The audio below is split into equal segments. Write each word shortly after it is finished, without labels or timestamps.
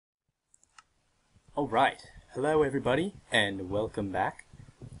Alright, hello everybody, and welcome back.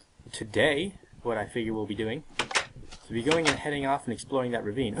 Today, what I figure we'll be doing is we'll be going and heading off and exploring that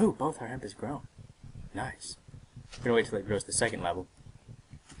ravine. Oh, both our hemp has grown. Nice. We're gonna wait till it grows to the second level.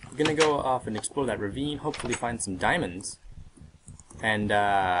 We're gonna go off and explore that ravine, hopefully find some diamonds. And,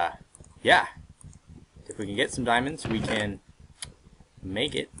 yeah. If we can get some diamonds, we can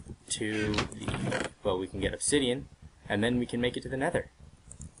make it to the... well, we can get obsidian, and then we can make it to the nether.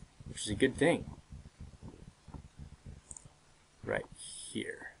 Which is a good thing. Right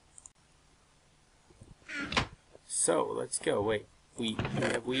here. So, let's go. Wait, wheat. Do we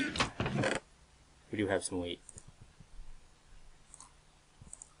have wheat? We do have some wheat.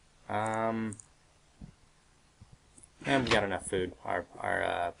 And we got enough food. Our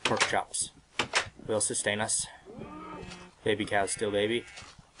pork chops will sustain us. Baby cow's still baby.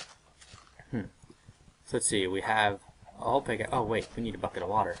 So let's see, we have a whole pig. Oh wait, we need a bucket of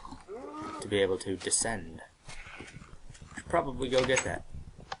water to be able to descend. Should probably go get that.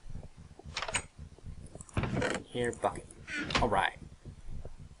 Here, bucket. Alright.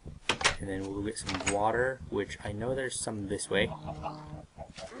 And then we'll get some water, which I know there's some this way.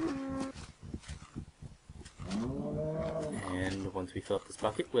 And once we fill up this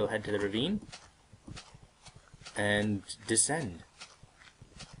bucket, we'll head to the ravine and descend.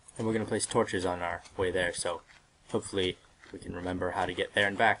 And we're going to place torches on our way there, so hopefully we can remember how to get there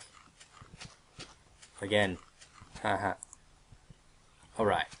and back. Again. Haha.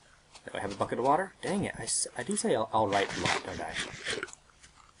 Alright. Do I have a bucket of water? Dang it, I do say alright a lot, don't I?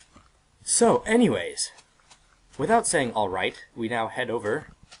 So, anyways, without saying alright, we now head over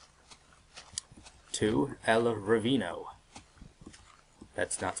to El Ravino.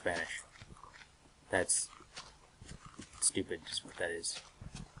 That's not Spanish. That's stupid, is what that is.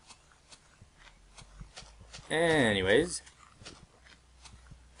 Anyways,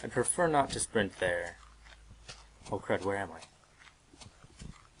 I'd prefer not to sprint there. Oh crud, where am I?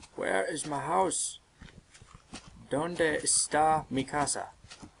 Where is my house? Donde está mi casa?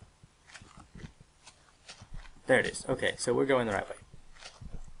 There it is. Okay, so we're going the right way.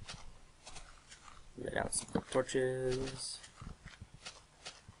 Lay down some torches.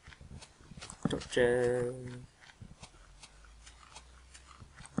 Torches.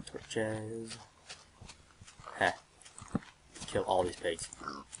 Torches. Heh. Kill all these pigs.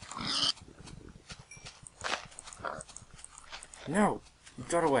 No! You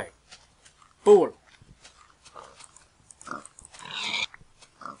got away. Fool!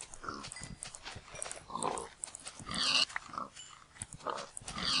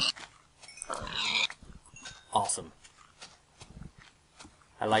 Awesome.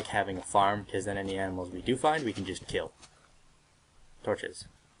 I like having a farm, because then any animals we do find, we can just kill. Torches.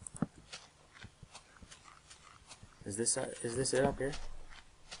 Is this it up here?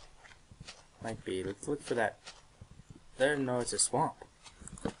 Might be. Let's look for that. There, no, it's a swamp.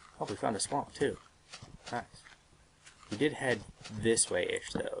 Oh, we found a swamp too. Nice. We did head this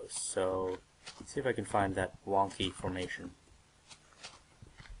way-ish though, so let's see if I can find that wonky formation.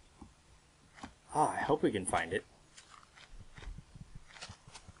 Ah, I hope we can find it.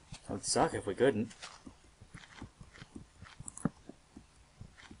 It would suck if we couldn't.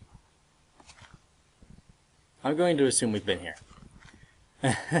 I'm going to assume we've been here.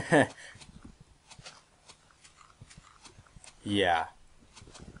 Yeah.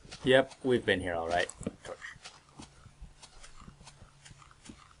 Yep, we've been here alright. Torch.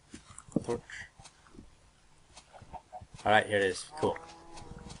 Torch. Alright, here it is. Cool.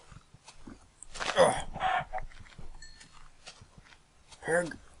 Ugh.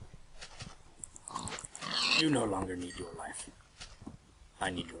 Purg. You no longer need your life.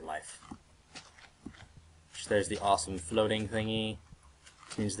 I need your life. There's the awesome floating thingy.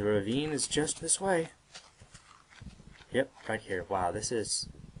 Means the ravine is just this way. Yep, right here. Wow, this is...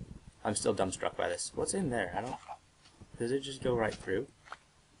 I'm still dumbstruck by this. What's in there? I don't... Does it just go right through?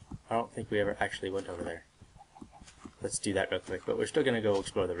 I don't think we ever actually went over there. Let's do that real quick, but we're still gonna go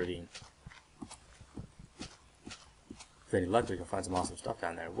explore the ravine. With any luck, we can find some awesome stuff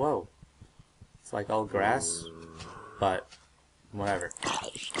down there. Whoa! It's like all grass, but... whatever.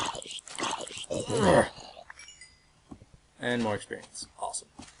 And more experience. Awesome.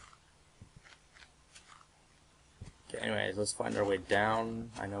 Okay, anyways, let's find our way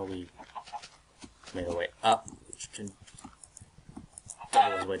down. I know we made our way up, which can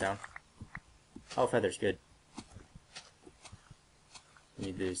double his way down. Oh, feather's good. We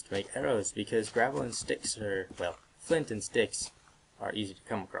need these to make arrows, because gravel and sticks are, well, flint and sticks are easy to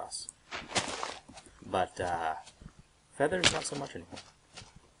come across. But, feathers, not so much anymore.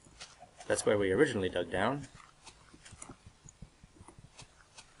 That's where we originally dug down.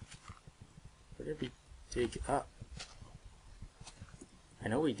 Where did we dig up? I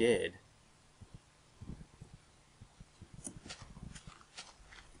know we did.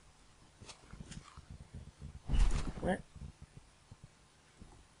 Where?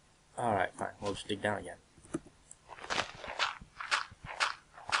 Alright, fine. We'll just dig down again.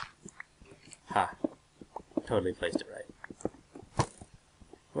 Ha. Totally placed it right.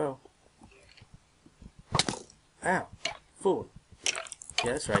 Whoa. Ow. Fool.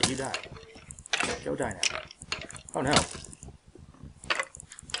 Yeah, that's right. You die. Go die now. Oh no.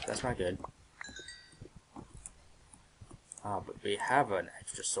 That's not good. Ah, but we have an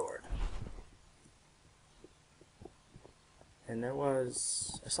extra sword. And there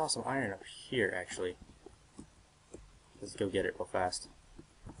was... I saw some iron up here, actually. Let's go get it real fast.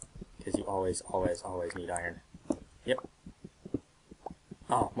 Because you always need iron. Yep.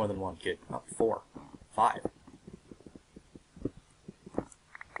 Oh, more than one. Good. Oh, 4. 5.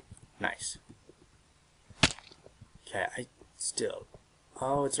 Nice. Okay, I still...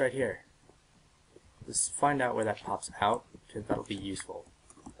 Oh, it's right here. Let's find out where that pops out, because that'll be useful.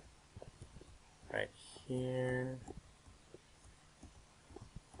 Right here...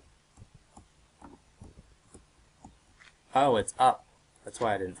 Oh, it's up. That's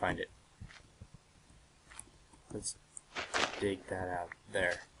why I didn't find it. Let's dig that out.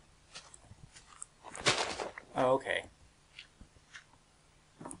 There. Oh, okay.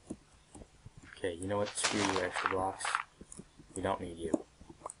 Okay, you know what? Screw you, extra blocks. We don't need you.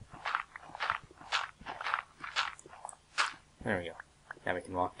 There we go. Now we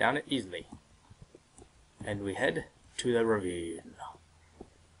can walk down it easily. And we head to the ravine.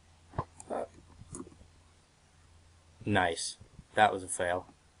 Nice. That was a fail.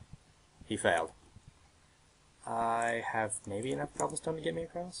 He failed. I have maybe enough cobblestone to get me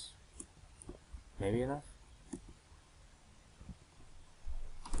across? Maybe enough?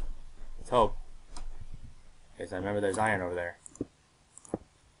 Let's hope. Because I remember there's iron over there.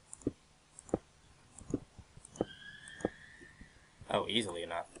 Oh, easily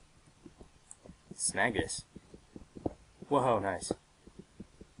enough. Snag this. Whoa, nice.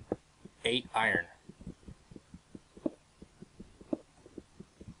 8 iron.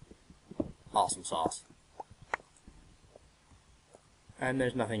 Awesome sauce. And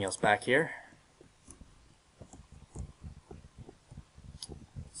there's nothing else back here.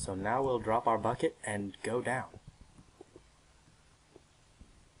 So now we'll drop our bucket and go down.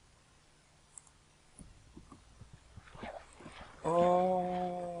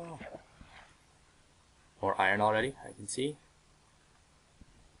 Oh! More iron already, I can see.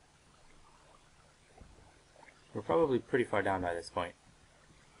 We're probably pretty far down by this point.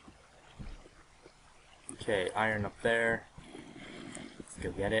 Okay, iron up there. Let's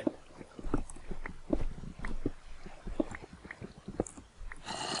go get it.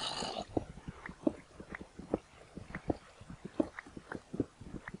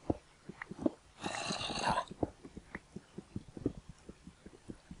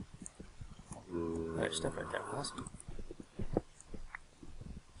 There's stuff right there. Awesome.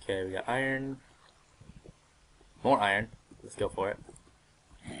 Okay, we got iron. More iron. Let's go for it.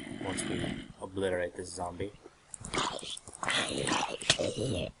 Once we obliterate this zombie.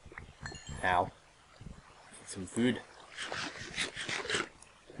 Ow. Get some food.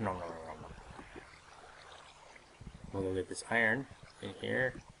 No. We'll go get this iron in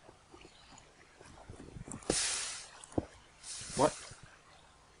here. What?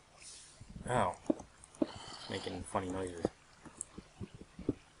 Oh. It's making funny noises.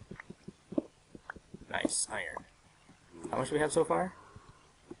 Nice, iron. How much do we have so far?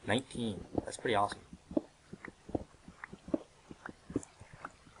 19. That's pretty awesome.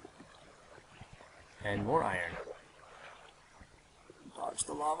 And more iron. Dodge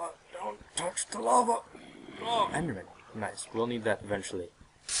the lava. Don't touch the lava. Oh, Enderman. Nice. We'll need that eventually.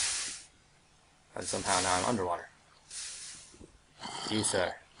 And somehow now I'm underwater. You,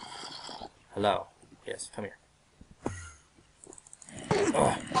 sir. Hello. Yes, come here.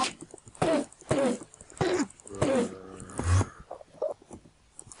 Ugh.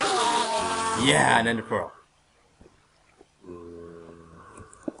 Yeah, an ender pearl.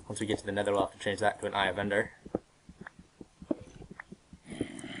 Once we get to the nether, we'll have to change that to an eye of ender.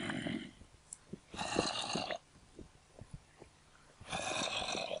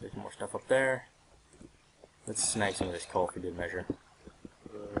 There's more stuff up there. Let's snag some of this coal for good measure.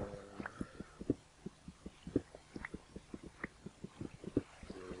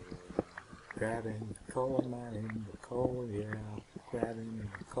 Grabbing the coal, mining the coal, yeah. Grabbing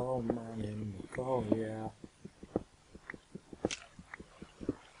the coal, mining the coal, yeah.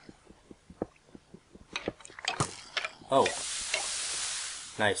 Oh.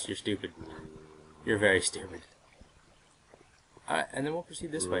 Nice, you're stupid. You're very stupid. Alright, and then we'll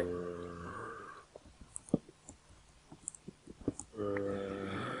proceed this way.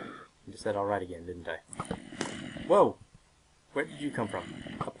 I just said alright again, didn't I? Whoa! Where did you come from?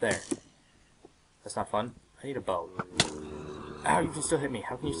 Up there. That's not fun. I need a bow. Ow, you can still hit me.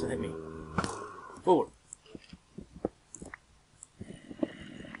 How can you still hit me? Forward.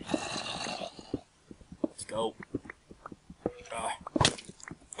 Let's go.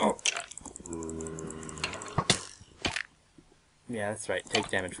 Oh. Yeah, that's right. Take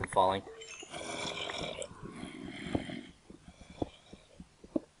damage from falling.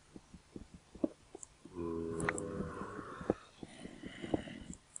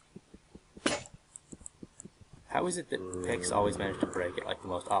 How is it that picks always manage to break at like the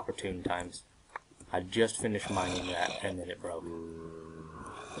most opportune times? I just finished mining that and then it broke.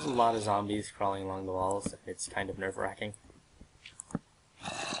 There's a lot of zombies crawling along the walls. It's kind of nerve-wracking.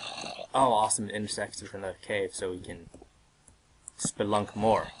 Oh, awesome. It intersects with another cave so we can spelunk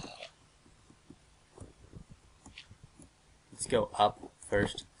more. Let's go up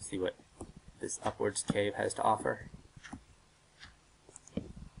first, see what this upwards cave has to offer.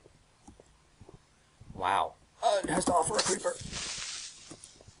 Wow. It has to offer a creeper.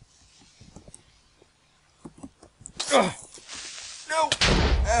 Ugh. No!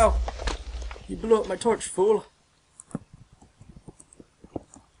 Ow! You blew up my torch, fool.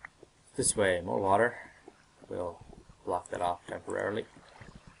 This way, more water. We'll block that off temporarily.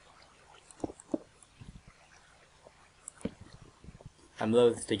 I'm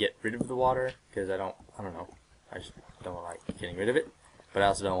loath to get rid of the water because I don't know. I just don't like getting rid of it, but I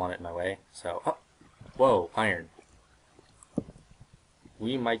also don't want it in my way. So, oh, whoa, iron.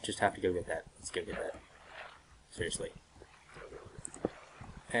 We might just have to go get that. Let's go get that. Seriously.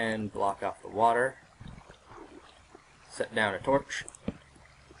 And block off the water. Set down a torch.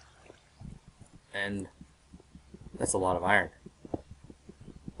 And that's a lot of iron.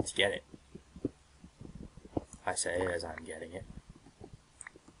 Let's get it. I say as I'm getting it.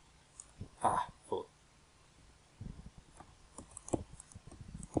 Ah, full.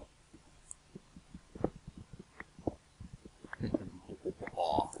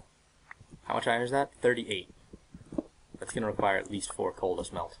 How much iron is that? 38. That's going to require at least 4 coal to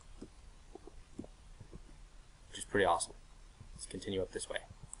smelt. Which is pretty awesome. Let's continue up this way.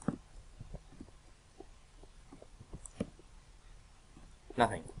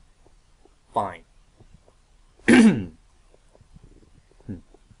 Nothing. Fine.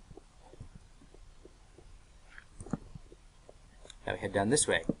 Now we head down this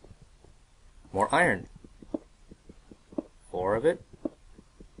way. More iron. 4 of it.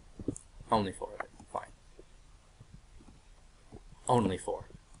 Only 4 of it. Fine. Only 4.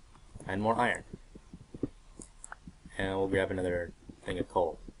 And more iron. And we'll grab another thing of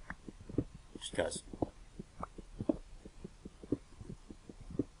coal. Just because.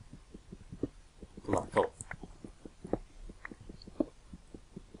 A lot of coal.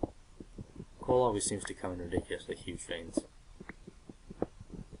 Coal always seems to come in ridiculously huge veins.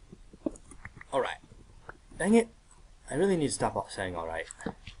 Alright. Dang it! I really need to stop saying alright.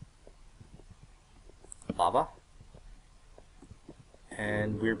 Lava.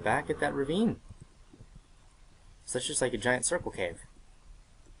 And we're back at that ravine. So that's just like a giant circle cave.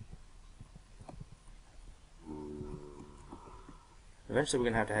 Eventually we're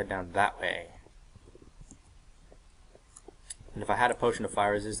going to have to head down that way. And if I had a potion of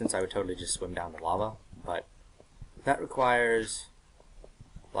fire resistance, I would totally just swim down the lava. But that requires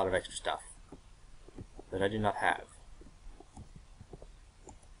a lot of extra stuff that I do not have.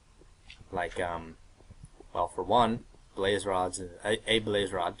 Like, well, for one, blaze rods, a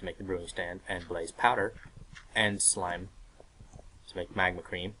blaze rod to make the brewing stand, and blaze powder, and slime to make magma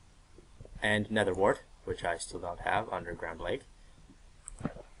cream, and nether wart, which I still don't have, underground lake.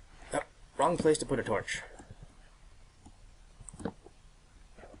 Oh, wrong place to put a torch.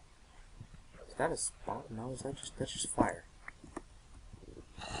 Is that a spot? No, is that that's just fire.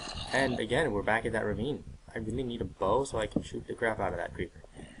 And again, we're back at that ravine. I really need a bow so I can shoot the crap out of that creeper.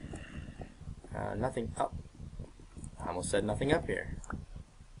 Nothing up. I almost said nothing up here.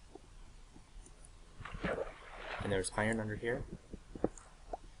 And there's iron under here.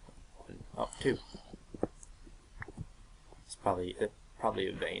 Oh, 2. It's probably a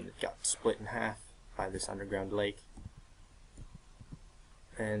vein that got split in half by this underground lake.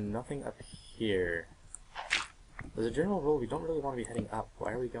 And nothing up here. As a general rule, we don't really want to be heading up.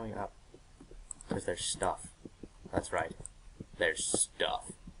 Why are we going up? Because there's stuff. That's right. There's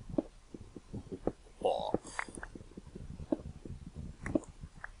stuff. Oh.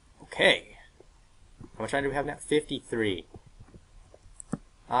 Okay. How much iron do we have now? 53.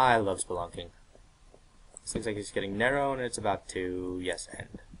 I love spelunking. This looks like it's getting narrow, and it's about to, yes,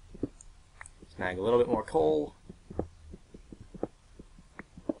 end. Snag a little bit more coal.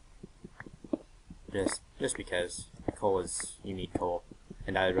 Just because coal is, you need coal,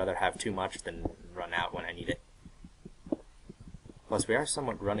 and I'd rather have too much than run out when I need it. Plus, we are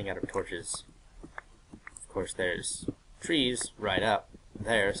somewhat running out of torches. Of course, there's trees right up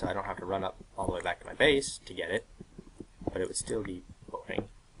there, so I don't have to run up all the way back to my base to get it, but it would still be boring.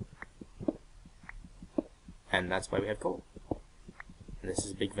 And that's why we have coal. And this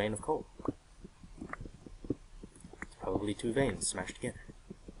is a big vein of coal. It's probably 2 veins smashed together.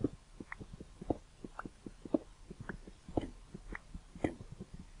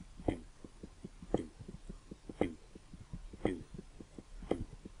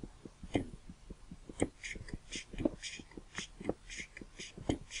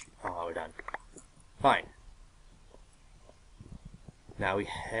 Oh, we're done. Fine. Now we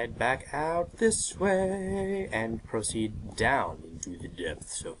head back out this way and proceed down into the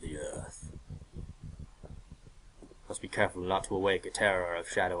depths of the earth. Must be careful not to awake a terror of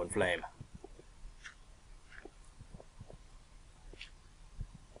shadow and flame.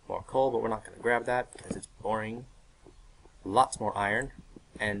 More coal, but we're not going to grab that because it's boring. Lots more iron,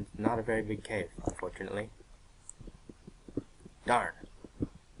 and not a very big cave, unfortunately. Darn.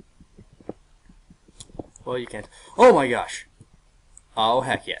 Well, you can't. Oh my gosh! Oh,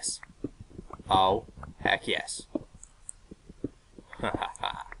 heck yes. Oh, heck yes. Ha ha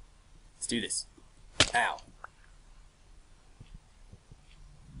ha. Let's do this. Ow.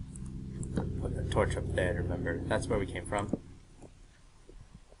 Put a torch up there to remember. That's where we came from.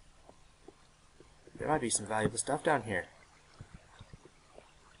 There might be some valuable stuff down here.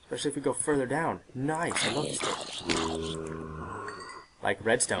 Especially if we go further down. Nice, I love this stuff. Like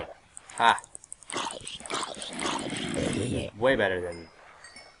redstone. Ha! Way better than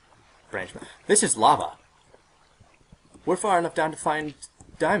branch. This is lava. We're far enough down to find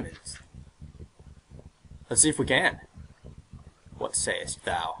diamonds. Let's see if we can. What sayest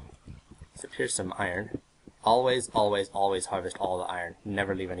thou? So here's some iron. Always, always, always harvest all the iron.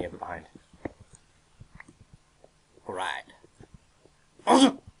 Never leave any of it behind. Alright.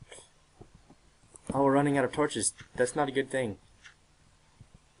 Oh, we're running out of torches. That's not a good thing.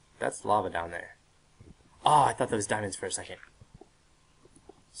 That's lava down there. Oh, I thought that was diamonds for a second.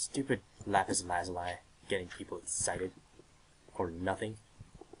 Stupid lapis lazuli getting people excited. Or nothing.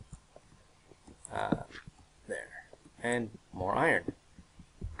 There. And more iron.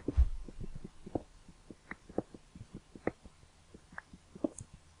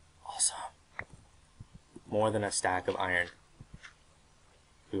 Awesome. More than a stack of iron.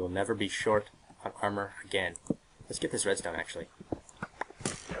 We will never be short on armor again. Let's get this redstone, actually.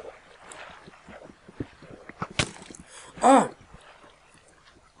 Ah!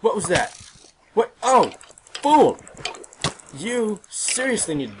 What was that? What? Oh! Fool! You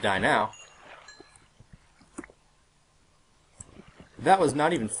seriously need to die now. That was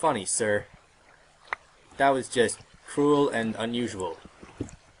not even funny, sir. That was just cruel and unusual.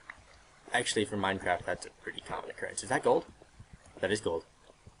 Actually, for Minecraft, that's a pretty common occurrence. Is that gold? That is gold.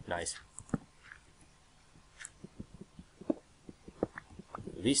 Nice.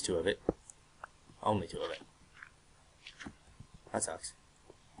 At least 2 of it. Only 2 of it. That sucks.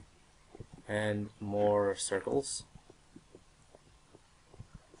 And more circles.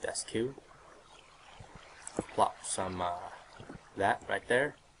 That's Q. Plop some, that right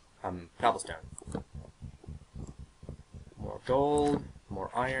there. Cobblestone. More gold. More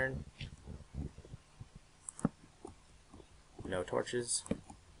iron. No torches.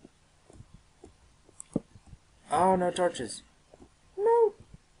 Oh, no torches. No.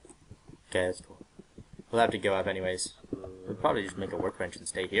 Okay, that's cool. We'll have to go up anyways. We'll probably just make a workbench and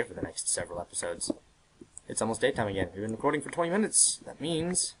stay here for the next several episodes. It's almost daytime again. We've been recording for 20 minutes. That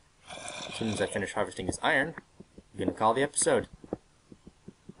means, as soon as I finish harvesting this iron, I'm going to call the episode.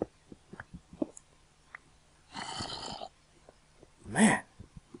 Man!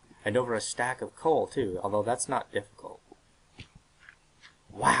 And over a stack of coal, too, although that's not difficult.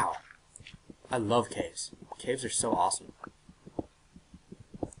 Wow! I love caves. Caves are so awesome.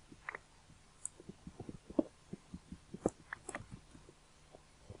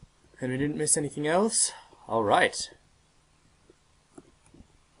 And we didn't miss anything else? Alright.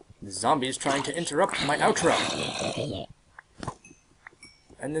 The zombie's trying to interrupt my outro.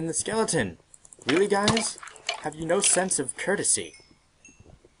 And then the skeleton. Really, guys? Have you no sense of courtesy?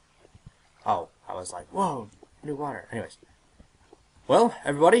 Oh, I was like, whoa, new water. Anyways. Well,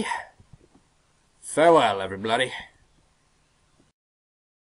 everybody. Farewell, everybody.